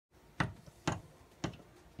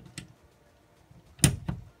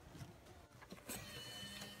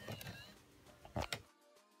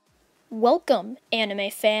Welcome,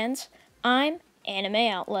 anime fans. I'm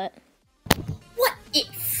Anime Outlet. What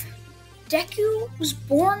if Deku was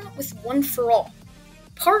born with One for All?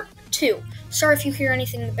 Part 2. Sorry if you hear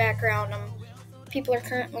anything in the background. People are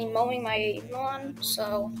currently mowing my lawn,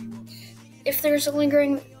 so if there's a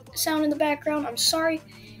lingering sound in the background, I'm sorry.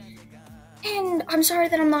 And I'm sorry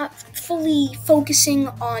that I'm not fully focusing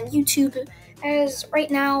on YouTube, as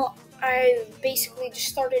right now I've basically just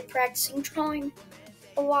started practicing drawing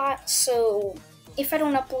a lot, so if I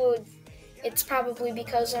don't upload, it's probably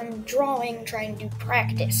because I'm drawing, trying to do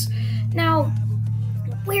practice. Now,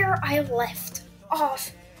 where I left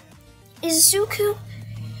off is Zuko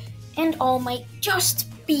and All Might just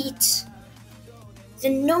beat the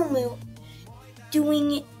Nomu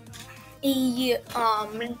doing a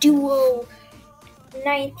duo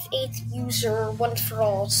 9th, 8th user One for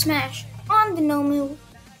All smash on the Nomu,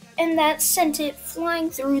 and that sent it flying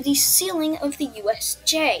through the ceiling of the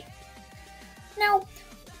USJ. Now,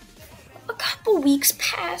 a couple weeks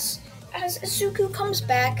pass as Izuku comes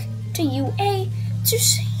back to UA to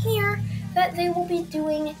hear that they will be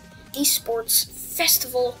doing the sports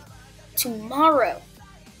festival tomorrow.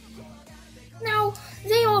 Now,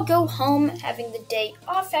 they all go home having the day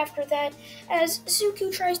off after that as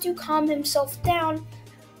Izuku tries to calm himself down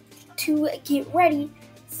to get ready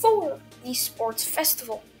for the sports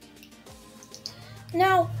festival.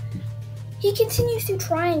 Now, he continues to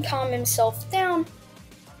try and calm himself down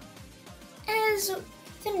as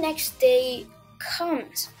the next day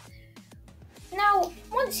comes. Now,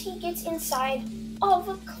 once he gets inside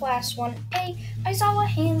of Class 1A, Aizawa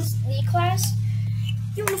hands the class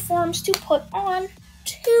uniforms to put on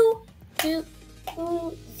to do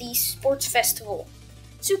the sports festival.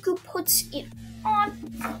 Zuko puts it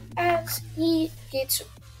on as he gets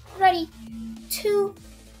ready to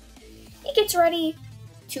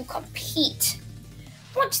compete.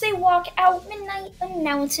 Once they walk out, Midnight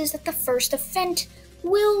announces that the first event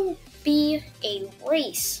will be a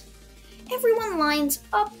race. Everyone lines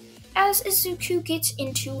up as Izuku gets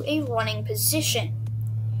into a running position.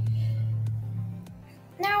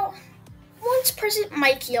 Now, once President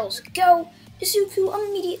Mike yells go, Izuku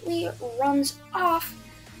immediately runs off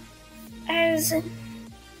as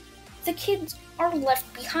the kids are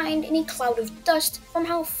left behind in a cloud of dust from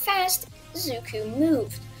how fast Izuku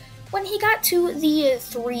moved. When he got to the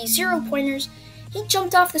 3 0-pointers, he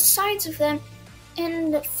jumped off the sides of them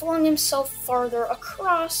and flung himself farther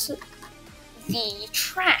across the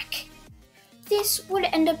track. This would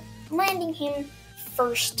end up landing him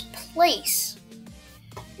first place.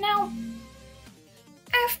 Now,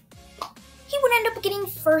 he would end up getting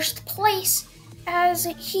first place as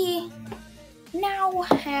he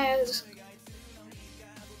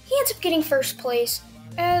ends up getting first place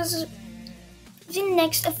as the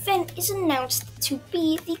next event is announced to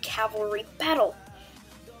be the cavalry battle.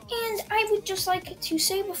 And I would just like to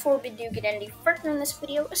say before we do get any further in this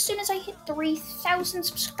video, as soon as I hit 3,000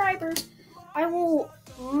 subscribers, I will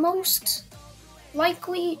most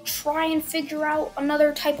likely try and figure out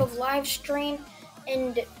another type of live stream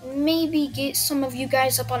and maybe get some of you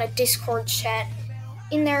guys up on a Discord chat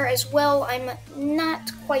in there as well. I'm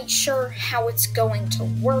not quite sure how it's going to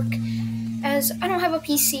work, as I don't have a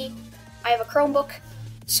PC. I have a Chromebook,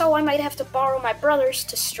 so I might have to borrow my brother's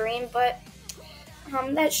to stream, but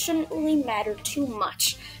that shouldn't really matter too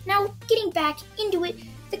much. Now, getting back into it,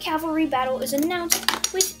 the cavalry battle is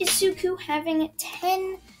announced with Izuku having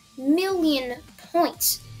 10 million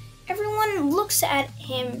points. Everyone looks at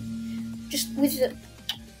him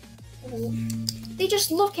they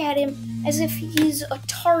just look at him as if he's a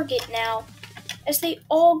target now, as they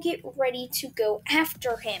all get ready to go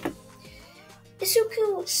after him.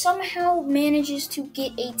 Izuku somehow manages to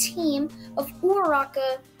get a team of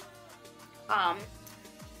Uraraka,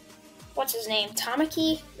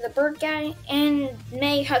 Tamaki, the bird guy, and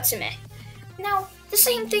Mei Hatsume. Now, the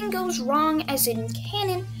same thing goes wrong as in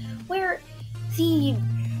canon, where the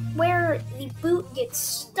boot gets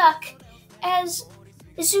stuck, as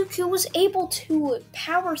Izuku was able to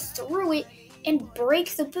power through it and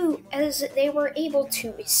break the boot as they were able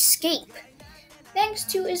to escape. Thanks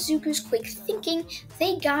to Izuku's quick thinking,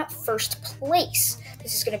 they got first place.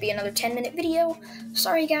 This is going to be another 10-minute video.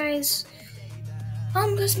 Sorry, guys.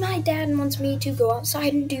 Because my dad wants me to go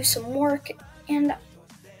outside and do some work, and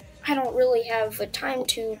I don't really have the time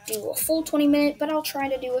to do a full 20-minute, but I'll try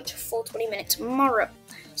to do a full 20-minute tomorrow.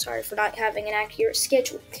 Sorry for not having an accurate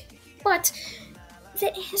schedule. But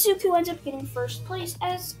Izuku ends up getting first place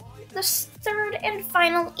as the third and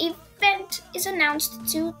final event is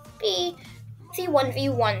announced to be the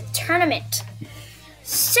 1v1 tournament.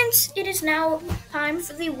 Since it is now time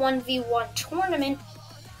for the 1v1 tournament,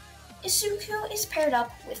 Izuku is paired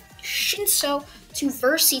up with Shinso to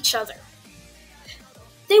verse each other.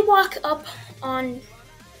 They walk up on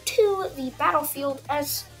to the battlefield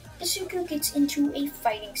as Izuku gets into a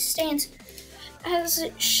fighting stance as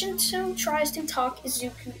Shinso tries to talk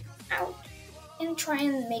Izuku out and try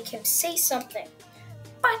and make him say something.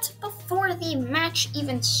 But before the match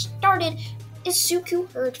even started,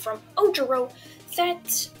 Izuku heard from Ojiro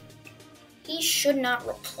that he should not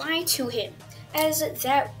reply to him, as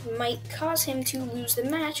that might cause him to lose the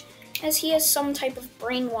match, as he has some type of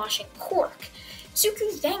brainwashing quirk.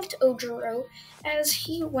 Izuku thanked Ojiro as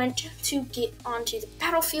he went to get onto the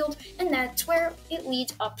battlefield, and that's where it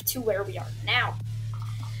leads up to where we are now.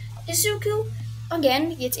 Izuku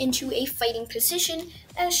again gets into a fighting position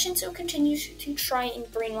as Shinso continues to try and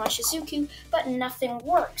brainwash Izuku, but nothing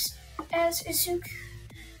works, as Izuku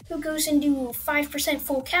goes into 5%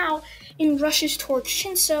 full cow and rushes towards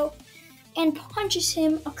Shinso and punches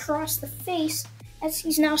him across the face as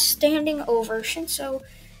he's now standing over Shinso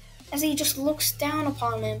as he just looks down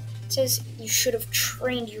upon him, says, "You should have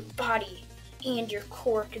trained your body and your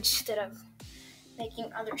quirk instead of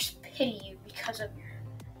making others pity you because of your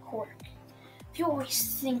quirk. If you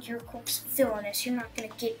always think your quirk's villainous, you're not gonna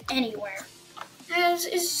get anywhere." As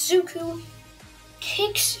Izuku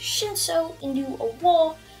kicks Shinso into a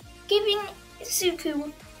wall, giving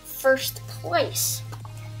Izuku first place.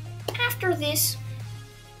 After this,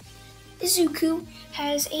 Izuku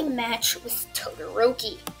has a match with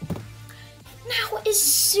Todoroki. Now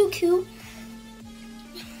Izuku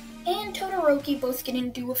and Todoroki both get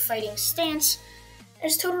into a fighting stance,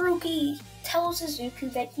 as Todoroki tells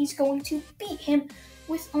Izuku that he's going to beat him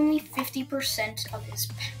with only 50% of his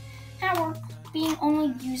power, being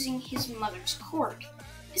only using his mother's quirk.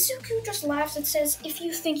 Izuku just laughs and says, "If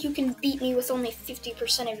you think you can beat me with only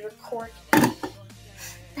 50% of your quirk,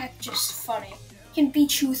 that's just funny. I can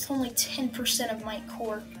beat you with only 10% of my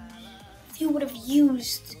quirk. If you would have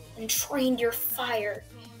used and trained your fire,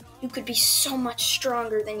 you could be so much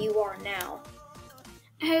stronger than you are now."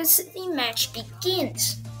 As the match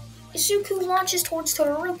begins, Izuku launches towards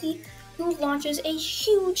Todoroki, who launches a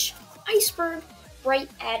huge iceberg right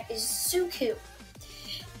at Izuku.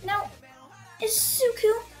 Now,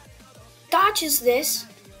 Izuku dodges this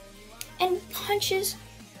and punches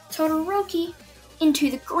Todoroki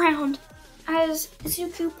into the ground as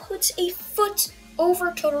Izuku puts a foot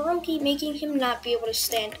over Todoroki, making him not be able to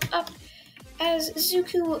stand up, as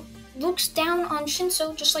Izuku looks down on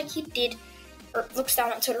Shinso just like he did, or looks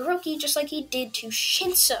down on Todoroki just like he did to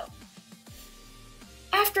Shinso.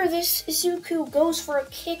 After this, Izuku goes for a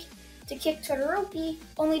kick to kick Todoroki,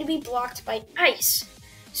 only to be blocked by ice.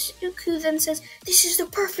 Izuku then says, "This is the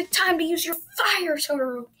perfect time to use your fire,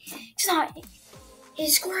 Todoroki. It's not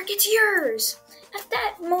his quirk, it's yours." At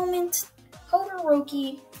that moment,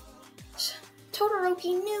 Todoroki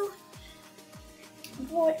knew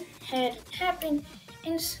what had happened,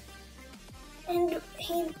 and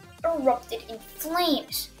he erupted in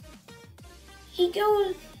flames.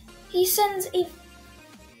 He sends a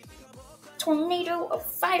tornado of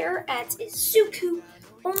fire at Izuku,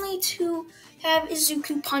 only to have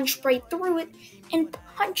Izuku punch right through it and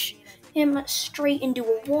punch him straight into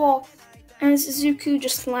a wall, as Izuku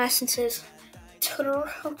just laughs and says,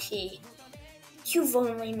 "Todoroki, you've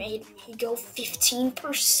only made me go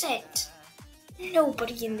 15%.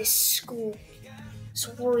 Nobody in this school is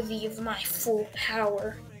worthy of my full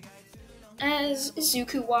power." As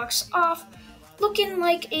Izuku walks off, looking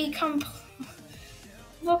like a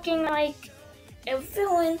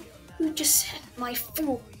villain who just had my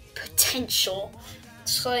full potential.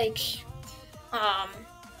 It's like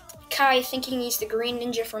Kai thinking he's the Green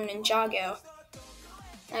Ninja from Ninjago.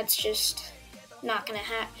 That's just not gonna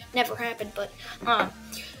never happen. But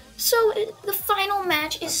so the final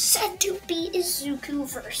match is said to be Izuku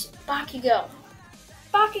versus Bakugo.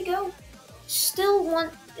 Bakugo still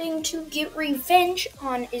wanting to get revenge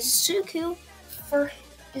on Izuku for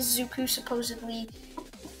Izuku supposedly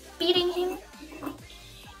beating him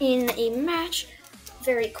in a match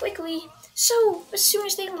very quickly. So as soon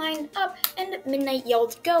as they lined up and Midnight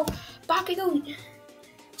yelled go, Bakugo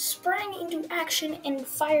sprang into action and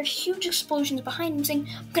fired huge explosions behind him, saying,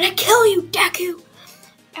 "I'm gonna kill you, Deku!"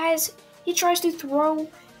 As he tries to throw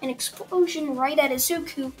an explosion right at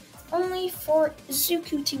Izuku, only for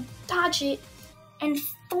Izuku to dodge it and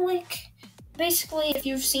flick. Basically, if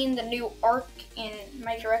you've seen the new arc in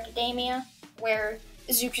My Hero Academia, where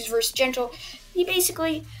Izuku's versus Gentle, he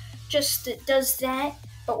basically just does that,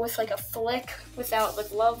 but with like a flick without the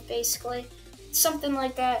glove, basically. Something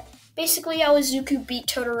like that. Basically how Izuku beat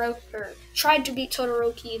Todoroki, or tried to beat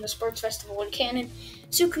Todoroki in the sports festival in canon.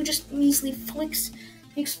 Izuku just measly flicks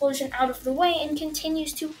the explosion out of the way and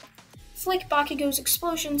continues to flick Bakugo's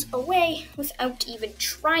explosions away without even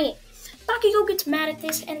trying. Bakugo gets mad at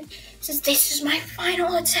this and says, "This is my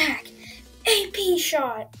final attack! AP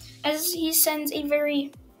shot!" As he sends a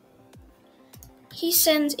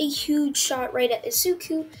huge shot right at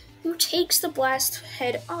Izuku, who takes the blast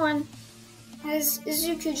head on, as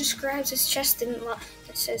Izuku just grabs his chest and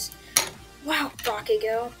says, "Wow,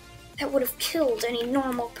 Bakugo, that would have killed any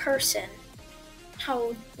normal person.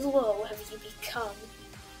 How low have you become?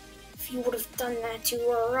 If you would have done that to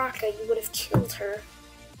Uraraka, you would have killed her.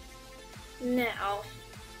 Now,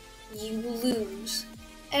 you lose."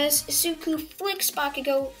 As Izuku flicks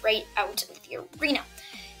Bakugo right out of the arena.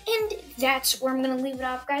 And that's where I'm going to leave it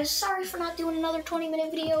off, guys. Sorry for not doing another 20-minute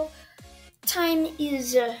video. Time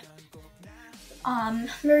is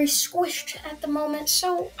very squished at the moment,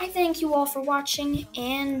 so I thank you all for watching,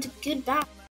 and goodbye.